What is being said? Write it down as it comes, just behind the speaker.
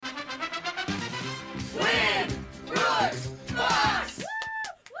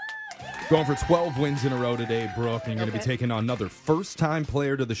Going for 12 wins in a row today, Brooke. And you're going to be taking on another first-time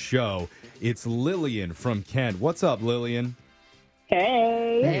player to the show. It's Lillian from Kent. What's up, Lillian?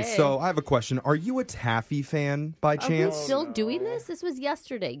 Hey. So I have a question. Are you a Taffy fan by Are we chance? still doing this? This was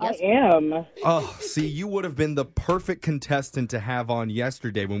yesterday. I am. Oh, see, you would have been the perfect contestant to have on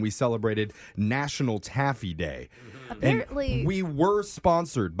yesterday when we celebrated National Taffy Day. Apparently. And we were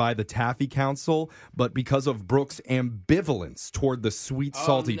sponsored by the Taffy Council, but because of Brooke's ambivalence toward the sweet,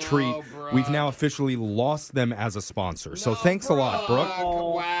 salty treat, we've now officially lost them as a sponsor. So thanks a lot, Brooke.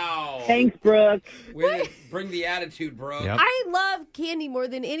 Wow. Thanks, Brooke. Way to bring the attitude, bro. Yep. I love candy more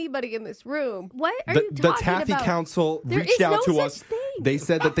than anybody in this room. What are you The talking Taffy about? Council There reached is out no to such us. thing. They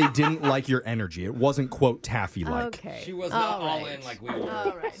said that they didn't like your energy. It wasn't, quote, Taffy-like. Okay. She was not all right. in like we were.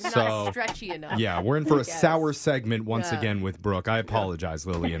 All right. So- Not stretchy enough. Yeah, we're in for a Yes. sour segment once Yeah. again with Brooke. I apologize,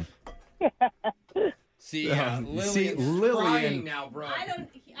 Lillian. See, see, Lillian's Lillian- crying now, bro.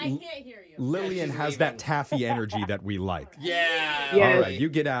 I can't hear you. Lillian she's has leaving. that taffy energy that we like. Yeah. Yes. All right, you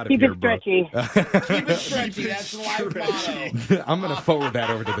get out of Keep here, it Brooke. stretchy. Keep it stretchy. That's the life motto. I'm going to forward that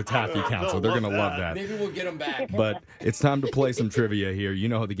over to the Taffy Council. They're going to love that. Maybe we'll get them back. But it's time to play some trivia here. You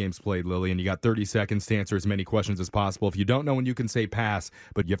know how the game's played, Lillian. You got 30 seconds to answer as many questions as possible. If you don't know when you can say pass,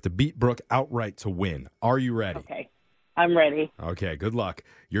 but you have to beat Brooke outright to win. Are you ready? Okay. I'm ready. Okay, good luck.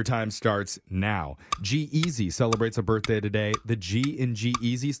 Your time starts now. G-Eazy celebrates a birthday today. The G in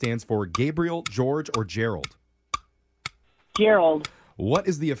G-Eazy stands for Gabriel, George, or Gerald. Gerald. What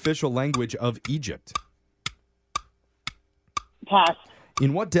is the official language of Egypt? Pass.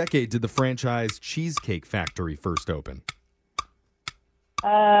 In what decade did the franchise Cheesecake Factory first open? The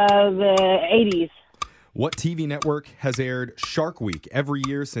 80s. What TV network has aired Shark Week every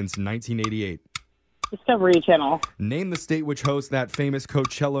year since 1988? Discovery Channel. Name the state which hosts that famous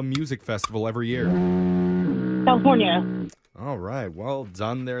Coachella Music Festival every year. California. All right, well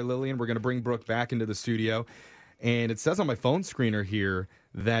done there, Lillian. We're going to bring Brooke back into the studio. And it says on my phone screener here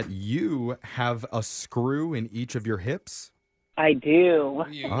that you have a screw in each of your hips. I do.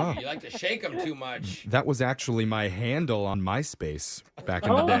 You like to shake them too much. That was actually my handle on MySpace back in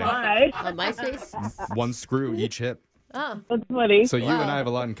the Oh, day. my. On MySpace? One screw each hip. Oh. That's funny. So you and I have a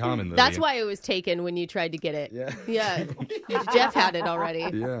lot in common, Lillian. That's why it was taken when you tried to get it. Yeah. Jeff had it already.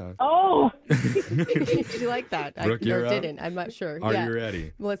 Yeah. Oh. Did you like that? Brooke, I you're up. didn't. I'm not sure. Are yeah. you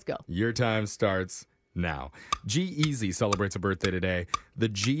ready? Let's go. Your time starts now. G-Eazy celebrates a birthday today. The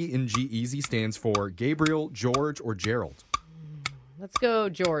G in G-Eazy stands for Gabriel, George, or Gerald. Let's go,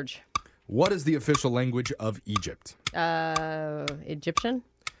 George. What is the official language of Egypt? Egyptian?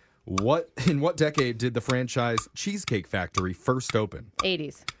 In what decade did the franchise Cheesecake Factory first open?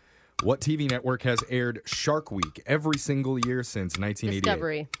 80s. What TV network has aired Shark Week every single year since 1988?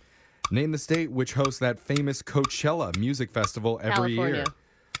 Discovery. Name the state which hosts that famous Coachella Music Festival every year. California.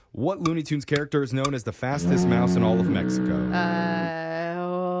 What Looney Tunes character is known as the fastest mouse in all of Mexico?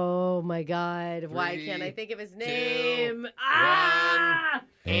 Oh my God. Why can't I think of his name?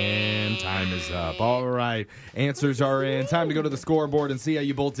 And time is up. All right. Answers are in. Time to go to the scoreboard and see how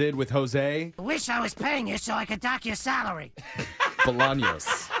you both did with Jose Wish I was paying you so I could dock your salary.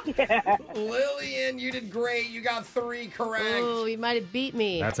 Bolaños. Lillian, you did great. You got 3 correct. Oh, he might have beat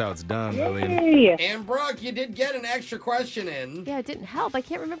me. That's how it's done, Lillian. Hey. And Brooke, you did get an extra question in. Yeah, it didn't help. I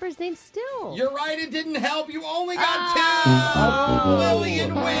can't remember his name still. You're right, it didn't help. You only got 2.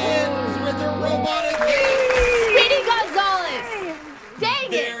 Lillian wins with her robotic game. Speedy Gonzalez.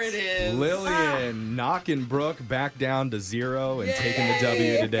 Dang There it. it is. Lillian knocking Brooke back down to 0 and taking the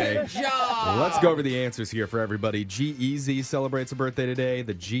W today. Good job. Let's go over the answers here for everybody. G-Eazy celebrates a birthday today.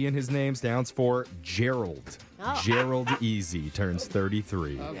 The G in his name stands for Gerald. Gerald Easy turns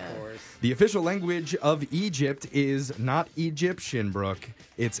 33. Of course. The official language of Egypt is not Egyptian, Brooke.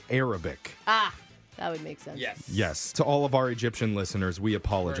 It's Arabic. That would make sense. Yes. Yes, to all of our Egyptian listeners, we We're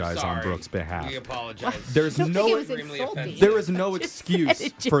apologize on sorry. Brooke's behalf. We apologize. There's Don't no think it was Extremely insulting. offensive. There is no Just excuse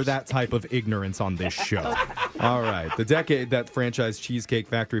said for that type of ignorance on this show. All right. The decade that franchise Cheesecake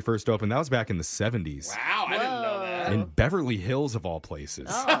Factory first opened, that was back in the 70s. Wow, I didn't know that. In Beverly Hills, of all places.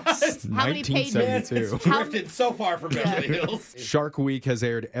 How many pages? 1972. Drifted so far from Beverly Hills. Shark Week has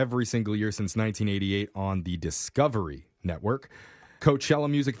aired every single year since 1988 on the Discovery Network. Coachella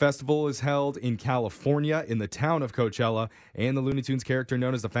Music Festival is held in California, in the town of Coachella, and the Looney Tunes character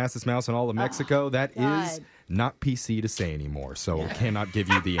known as the fastest mouse in all of Mexico, that God. is not PC to say anymore, so cannot give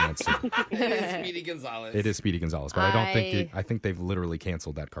you the answer. It is Speedy Gonzalez. It is Speedy Gonzalez, but I think they've literally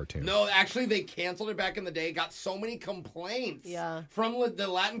canceled that cartoon. No, actually, they canceled it back in the day. Got so many complaints from the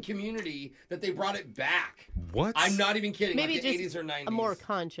Latin community that they brought it back. What? I'm not even kidding. Maybe like the just 80s or 90s. a more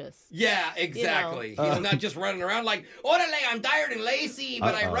conscious. Yeah, exactly. He's not just running around like, orale, I'm tired and lazy,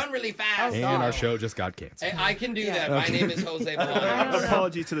 but I run really fast. And our show just got canceled. I can do that. My name is Jose Bolaños.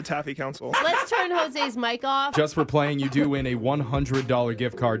 Apology to the Taffy Council. Let's turn Jose's mic off. Just for playing, you do win a $100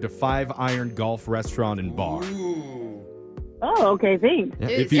 gift card to 5 Iron Golf Restaurant and Bar. Ooh. Oh, okay, thanks. Yeah,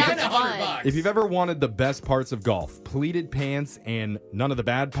 Dude, if, you, sounds fun. $100. if you've ever wanted the best parts of golf, pleated pants and none of the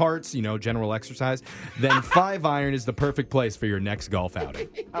bad parts, general exercise, then 5 Iron is the perfect place for your next golf outing.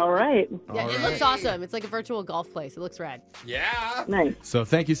 All right. Yeah, it looks awesome. It's like a virtual golf place. It looks rad. Yeah. Nice. So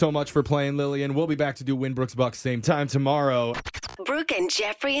thank you so much for playing, Lillian. We'll be back to do Winbrooks Bucks same time tomorrow. Brooke and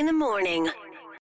Jeffrey in the morning.